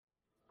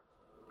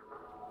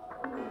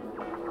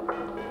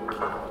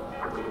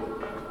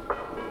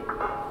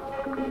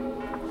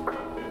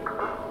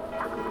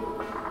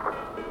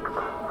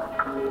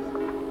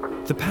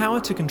power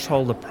to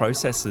control the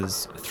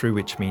processes through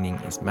which meaning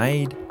is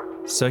made,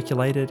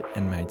 circulated,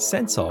 and made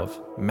sense of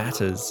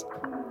matters.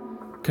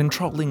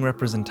 Controlling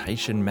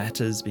representation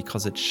matters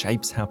because it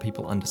shapes how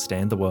people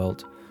understand the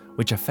world,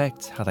 which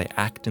affects how they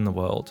act in the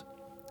world.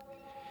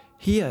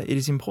 Here, it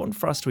is important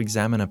for us to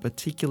examine a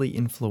particularly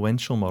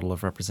influential model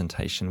of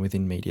representation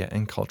within media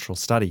and cultural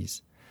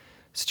studies,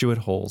 Stuart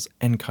Hall's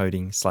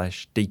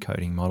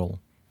encoding/decoding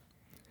model.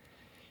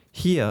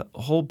 Here,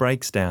 Hall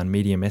breaks down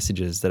media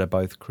messages that are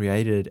both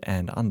created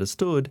and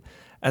understood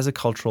as a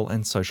cultural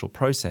and social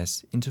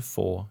process into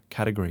 4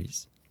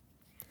 categories.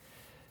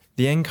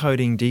 The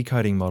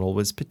encoding-decoding model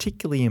was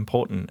particularly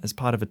important as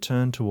part of a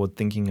turn toward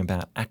thinking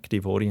about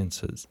active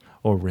audiences,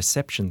 or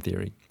reception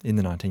theory, in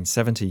the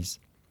 1970s.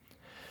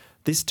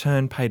 This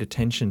turn paid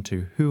attention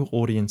to who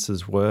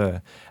audiences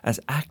were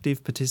as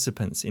active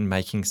participants in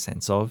making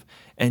sense of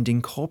and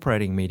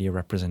incorporating media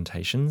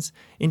representations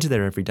into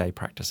their everyday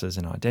practices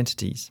and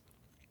identities.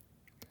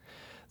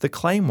 The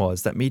claim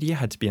was that media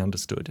had to be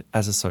understood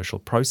as a social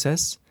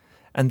process,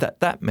 and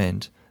that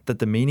meant that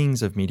the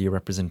meanings of media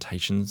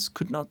representations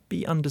could not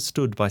be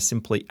understood by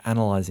simply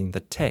analysing the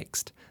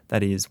text,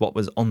 that is, what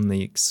was on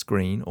the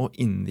screen or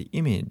in the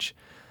image,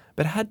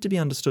 but had to be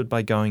understood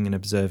by going and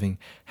observing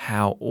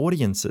how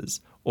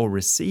audiences or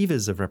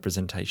receivers of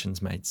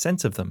representations made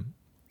sense of them.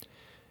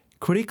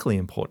 Critically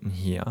important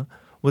here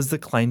was the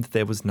claim that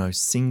there was no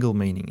single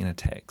meaning in a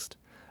text,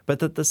 but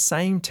that the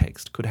same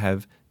text could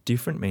have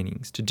different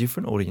meanings to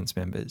different audience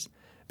members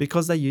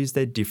because they used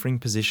their differing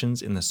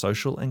positions in the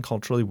social and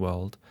cultural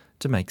world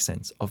to make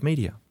sense of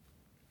media.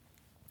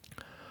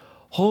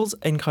 Hall's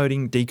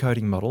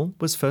encoding-decoding model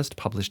was first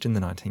published in the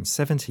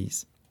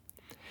 1970s.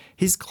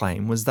 His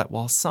claim was that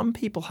while some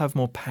people have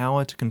more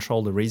power to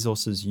control the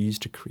resources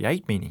used to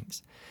create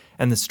meanings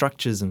and the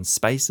structures and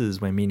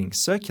spaces where meanings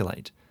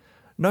circulate,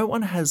 no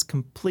one has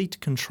complete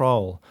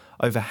control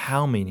over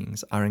how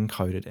meanings are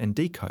encoded and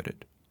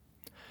decoded.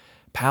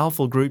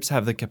 Powerful groups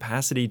have the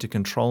capacity to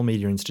control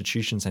media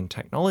institutions and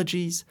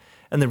technologies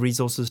and the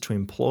resources to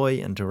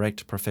employ and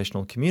direct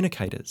professional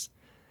communicators.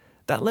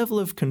 That level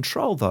of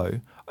control,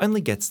 though,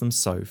 only gets them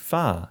so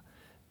far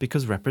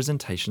because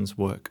representations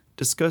work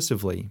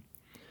discursively.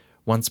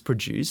 Once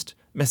produced,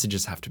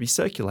 messages have to be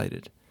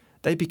circulated.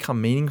 They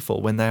become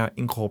meaningful when they are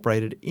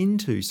incorporated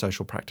into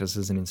social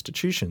practices and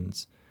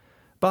institutions.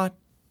 But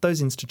those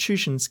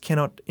institutions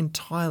cannot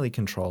entirely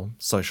control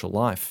social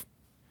life.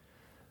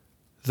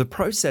 The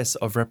process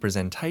of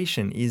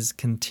representation is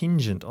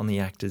contingent on the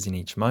actors in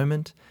each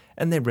moment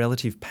and their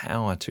relative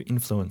power to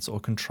influence or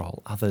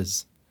control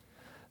others.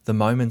 The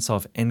moments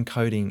of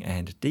encoding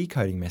and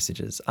decoding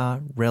messages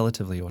are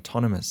relatively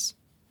autonomous.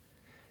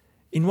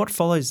 In what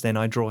follows then,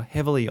 I draw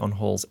heavily on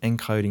Hall's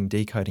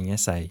encoding-decoding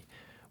essay,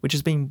 which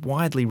has been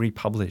widely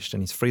republished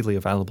and is freely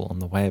available on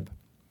the web.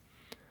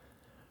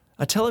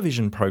 A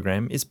television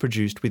program is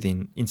produced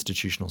within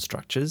institutional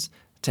structures,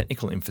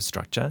 technical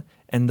infrastructure,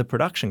 and the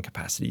production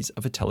capacities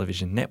of a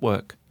television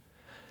network.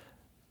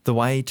 The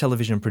way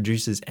television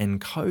producers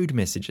encode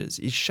messages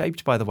is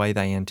shaped by the way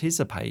they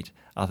anticipate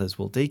others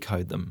will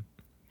decode them.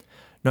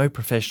 No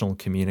professional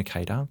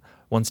communicator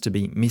wants to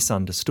be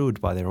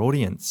misunderstood by their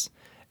audience,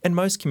 and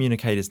most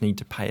communicators need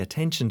to pay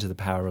attention to the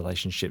power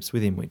relationships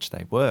within which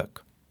they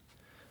work.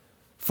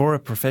 For a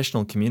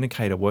professional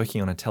communicator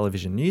working on a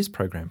television news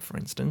program, for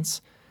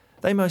instance,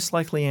 they most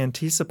likely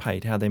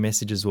anticipate how their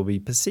messages will be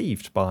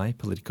perceived by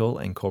political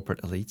and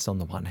corporate elites on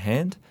the one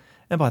hand,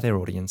 and by their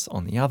audience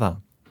on the other.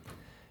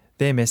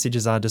 Their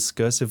messages are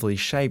discursively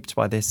shaped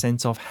by their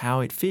sense of how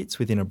it fits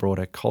within a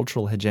broader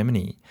cultural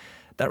hegemony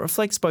that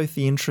reflects both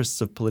the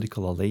interests of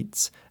political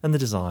elites and the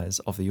desires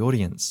of the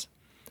audience.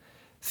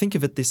 Think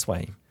of it this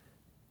way.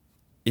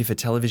 If a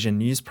television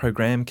news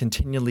program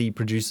continually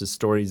produces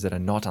stories that are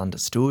not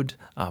understood,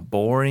 are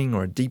boring,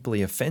 or are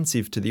deeply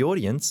offensive to the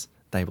audience,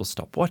 they will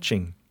stop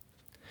watching.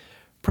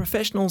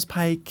 Professionals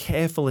pay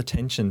careful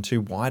attention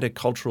to wider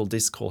cultural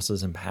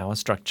discourses and power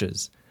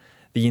structures,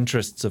 the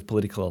interests of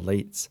political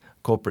elites,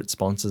 corporate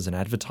sponsors and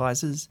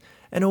advertisers,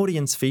 and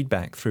audience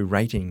feedback through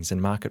ratings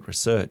and market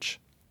research.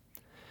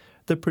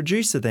 The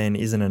producer then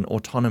isn't an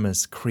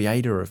autonomous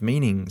creator of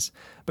meanings,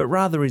 but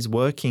rather is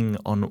working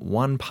on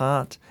one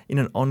part in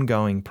an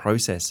ongoing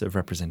process of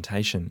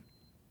representation.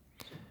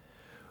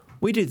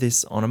 We do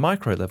this on a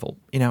micro level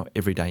in our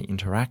everyday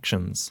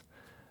interactions.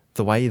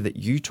 The way that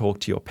you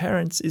talk to your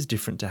parents is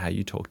different to how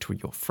you talk to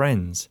your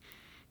friends.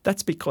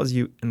 That's because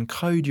you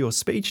encode your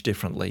speech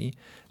differently,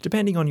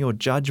 depending on your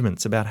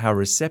judgments about how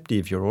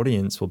receptive your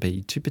audience will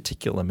be to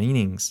particular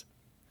meanings.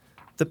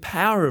 The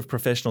power of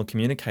professional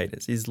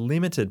communicators is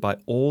limited by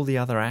all the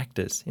other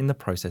actors in the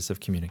process of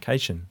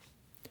communication.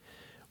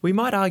 We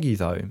might argue,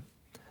 though,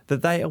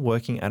 that they are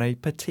working at a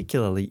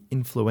particularly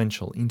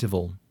influential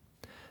interval.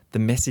 The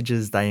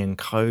messages they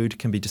encode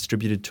can be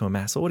distributed to a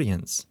mass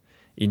audience.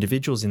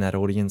 Individuals in that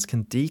audience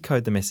can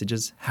decode the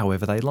messages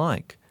however they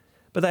like,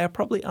 but they are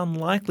probably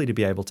unlikely to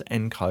be able to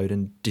encode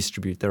and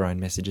distribute their own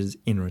messages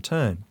in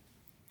return.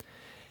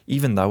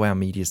 Even though our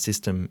media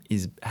system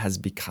has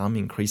become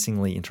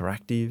increasingly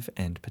interactive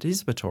and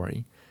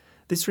participatory,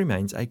 this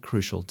remains a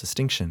crucial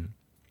distinction.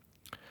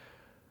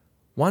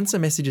 Once a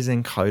message is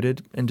encoded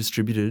and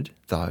distributed,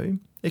 though,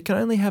 it can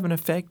only have an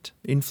effect,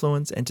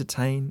 influence,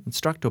 entertain,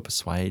 instruct, or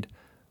persuade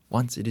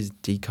once it is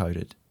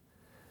decoded.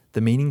 The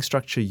meaning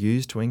structure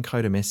used to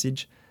encode a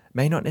message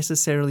may not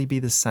necessarily be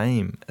the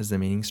same as the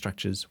meaning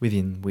structures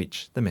within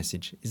which the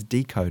message is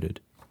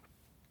decoded.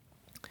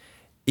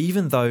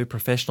 Even though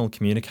professional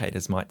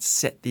communicators might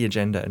set the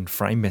agenda and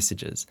frame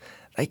messages,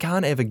 they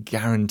can't ever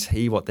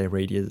guarantee what their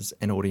readers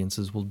and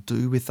audiences will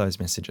do with those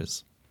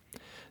messages.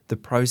 The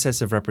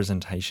process of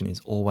representation is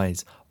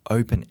always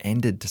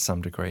open-ended to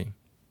some degree.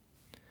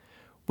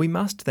 We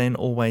must then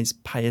always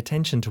pay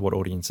attention to what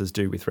audiences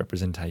do with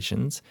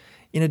representations,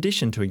 in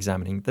addition to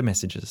examining the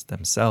messages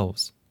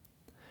themselves.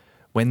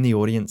 When the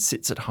audience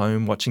sits at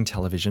home watching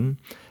television,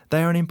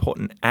 they are an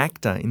important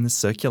actor in the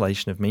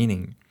circulation of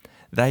meaning.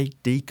 They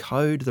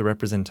decode the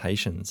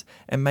representations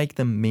and make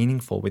them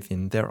meaningful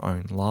within their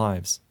own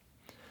lives.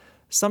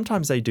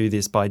 Sometimes they do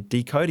this by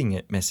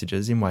decoding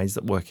messages in ways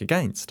that work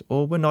against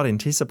or were not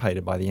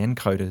anticipated by the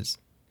encoders.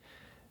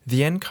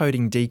 The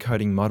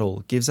encoding-decoding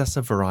model gives us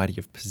a variety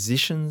of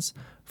positions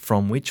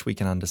from which we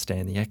can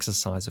understand the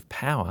exercise of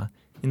power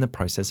in the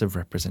process of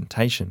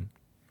representation.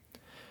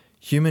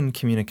 Human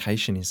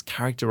communication is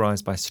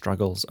characterized by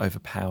struggles over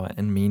power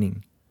and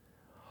meaning.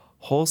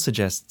 Hall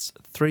suggests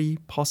 3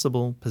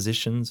 possible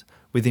positions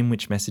within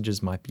which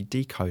messages might be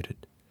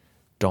decoded: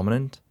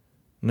 dominant,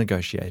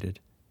 negotiated,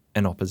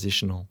 and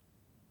oppositional.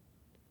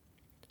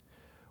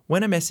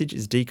 When a message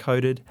is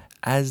decoded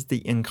as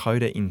the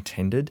encoder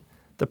intended,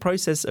 the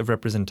process of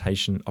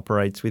representation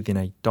operates within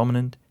a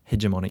dominant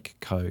hegemonic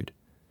code.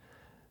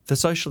 The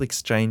social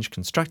exchange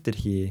constructed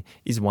here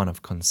is one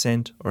of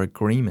consent or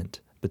agreement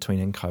between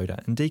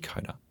encoder and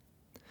decoder.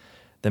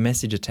 The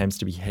message attempts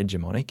to be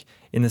hegemonic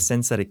in the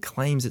sense that it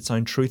claims its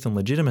own truth and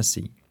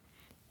legitimacy.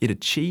 It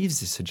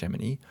achieves this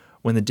hegemony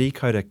when the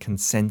decoder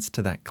consents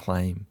to that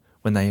claim,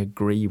 when they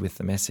agree with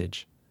the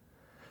message.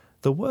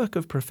 The work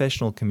of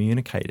professional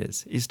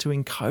communicators is to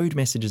encode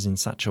messages in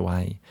such a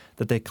way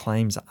that their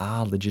claims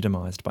are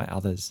legitimised by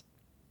others.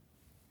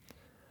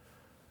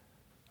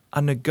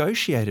 A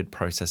negotiated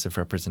process of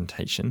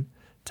representation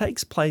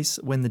takes place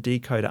when the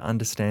decoder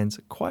understands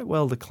quite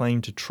well the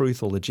claim to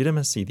truth or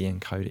legitimacy the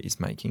encoder is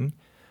making,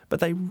 but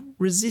they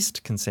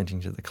resist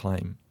consenting to the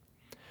claim.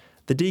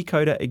 The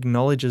decoder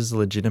acknowledges the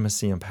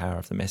legitimacy and power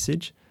of the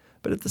message,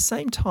 but at the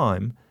same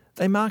time,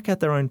 they mark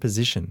out their own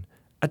position,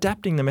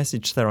 adapting the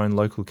message to their own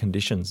local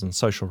conditions and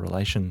social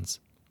relations.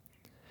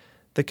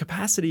 The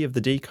capacity of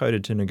the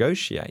decoder to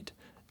negotiate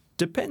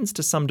depends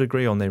to some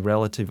degree on their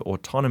relative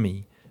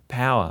autonomy,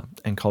 power,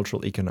 and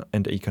cultural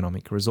and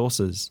economic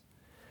resources.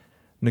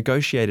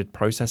 Negotiated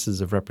processes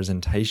of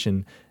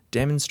representation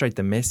demonstrate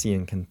the messy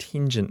and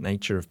contingent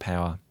nature of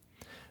power.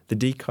 The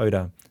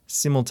decoder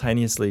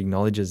simultaneously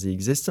acknowledges the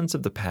existence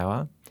of the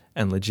power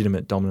and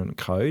legitimate dominant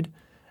code.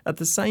 At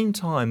the same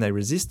time, they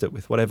resist it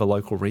with whatever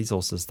local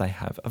resources they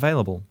have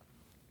available.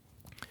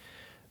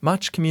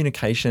 Much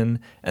communication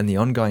and the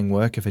ongoing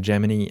work of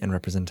hegemony and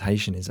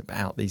representation is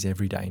about these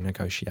everyday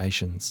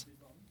negotiations.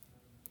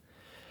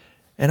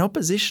 An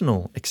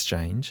oppositional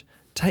exchange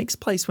takes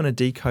place when a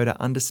decoder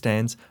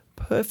understands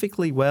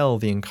perfectly well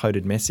the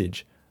encoded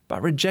message,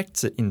 but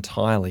rejects it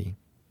entirely.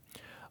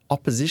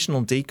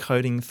 Oppositional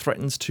decoding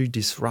threatens to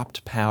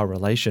disrupt power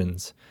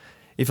relations.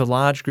 If a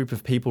large group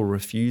of people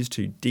refuse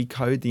to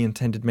decode the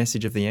intended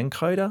message of the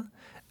encoder,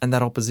 and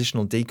that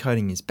oppositional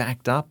decoding is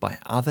backed up by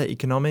other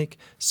economic,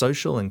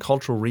 social, and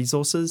cultural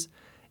resources,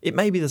 it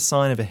may be the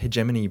sign of a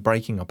hegemony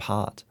breaking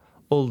apart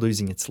or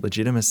losing its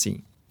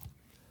legitimacy.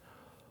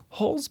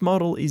 Hall's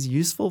model is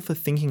useful for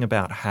thinking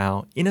about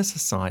how, in a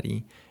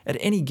society, at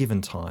any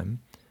given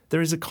time,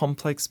 there is a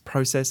complex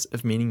process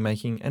of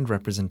meaning-making and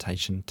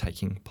representation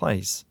taking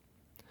place.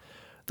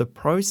 The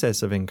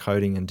process of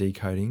encoding and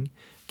decoding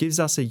gives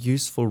us a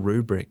useful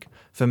rubric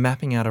for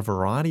mapping out a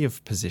variety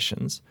of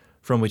positions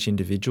from which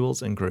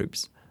individuals and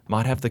groups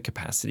might have the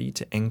capacity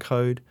to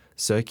encode,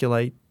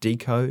 circulate,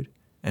 decode,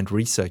 and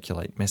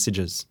recirculate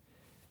messages.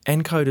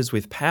 Encoders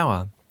with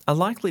power are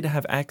likely to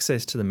have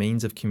access to the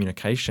means of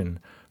communication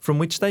from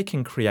which they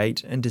can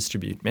create and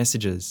distribute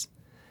messages.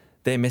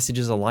 Their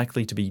messages are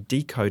likely to be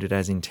decoded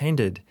as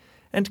intended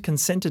and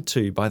consented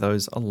to by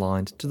those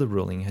aligned to the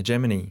ruling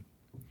hegemony.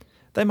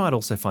 They might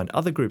also find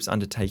other groups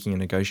undertaking a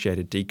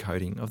negotiated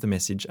decoding of the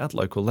message at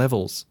local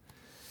levels.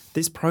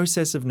 This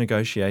process of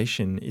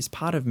negotiation is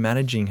part of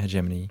managing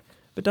hegemony,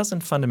 but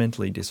doesn't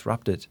fundamentally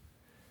disrupt it.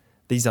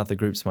 These other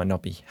groups might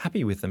not be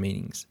happy with the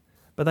meanings,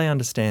 but they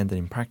understand that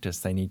in practice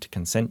they need to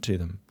consent to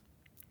them.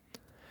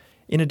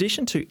 In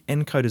addition to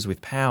encoders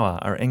with power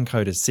are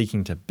encoders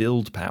seeking to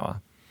build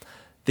power.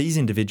 These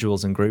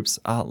individuals and groups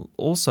are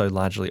also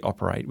largely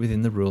operate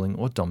within the ruling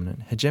or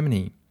dominant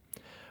hegemony,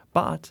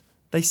 but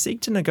they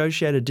seek to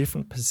negotiate a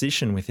different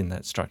position within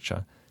that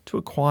structure to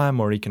acquire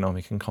more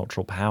economic and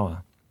cultural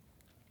power.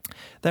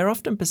 They are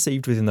often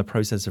perceived within the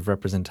process of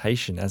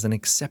representation as an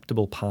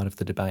acceptable part of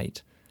the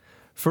debate.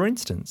 For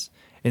instance,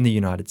 in the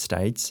United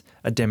States,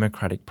 a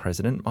Democratic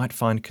president might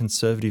find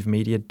conservative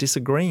media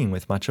disagreeing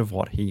with much of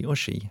what he or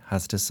she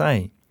has to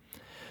say,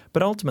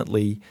 but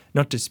ultimately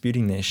not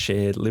disputing their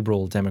shared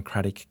liberal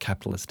democratic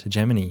capitalist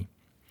hegemony.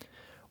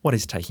 What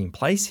is taking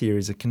place here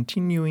is a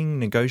continuing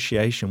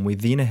negotiation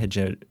within a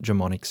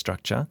hegemonic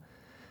structure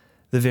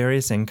the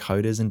various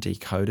encoders and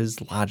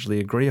decoders largely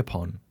agree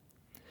upon.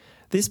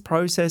 This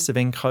process of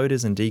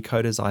encoders and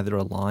decoders either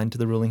aligned to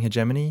the ruling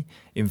hegemony,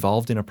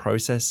 involved in a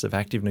process of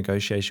active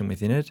negotiation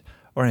within it,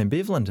 or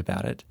ambivalent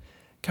about it,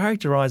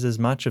 characterises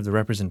much of the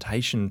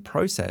representation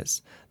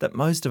process that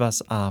most of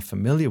us are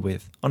familiar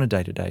with on a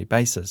day-to-day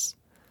basis.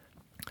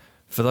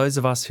 For those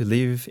of us who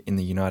live in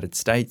the United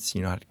States,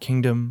 United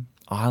Kingdom,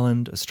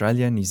 Ireland,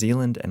 Australia, New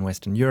Zealand and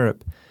Western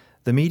Europe,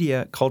 the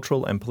media,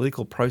 cultural and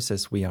political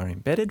process we are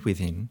embedded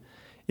within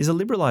is a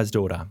liberalised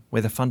order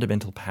where the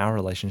fundamental power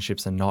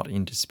relationships are not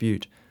in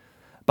dispute.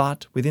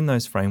 But within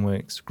those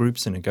frameworks,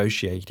 groups are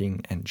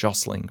negotiating and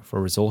jostling for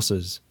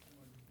resources.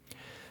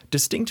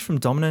 Distinct from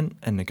dominant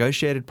and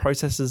negotiated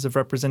processes of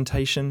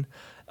representation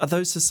are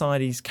those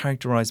societies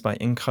characterised by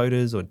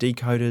encoders or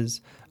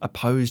decoders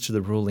opposed to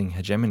the ruling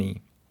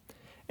hegemony.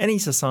 Any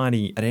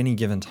society at any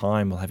given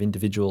time will have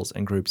individuals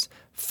and groups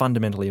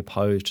fundamentally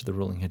opposed to the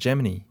ruling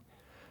hegemony.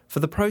 For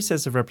the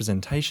process of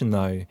representation,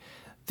 though,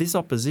 this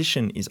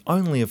opposition is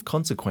only of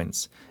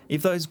consequence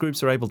if those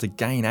groups are able to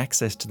gain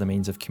access to the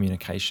means of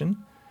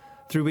communication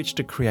through which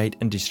to create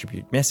and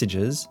distribute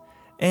messages,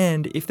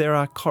 and if there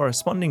are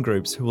corresponding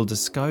groups who will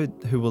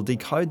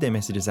decode their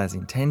messages as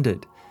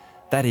intended.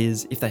 That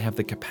is, if they have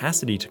the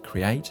capacity to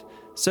create,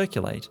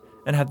 circulate,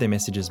 and have their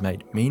messages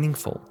made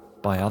meaningful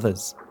by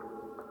others.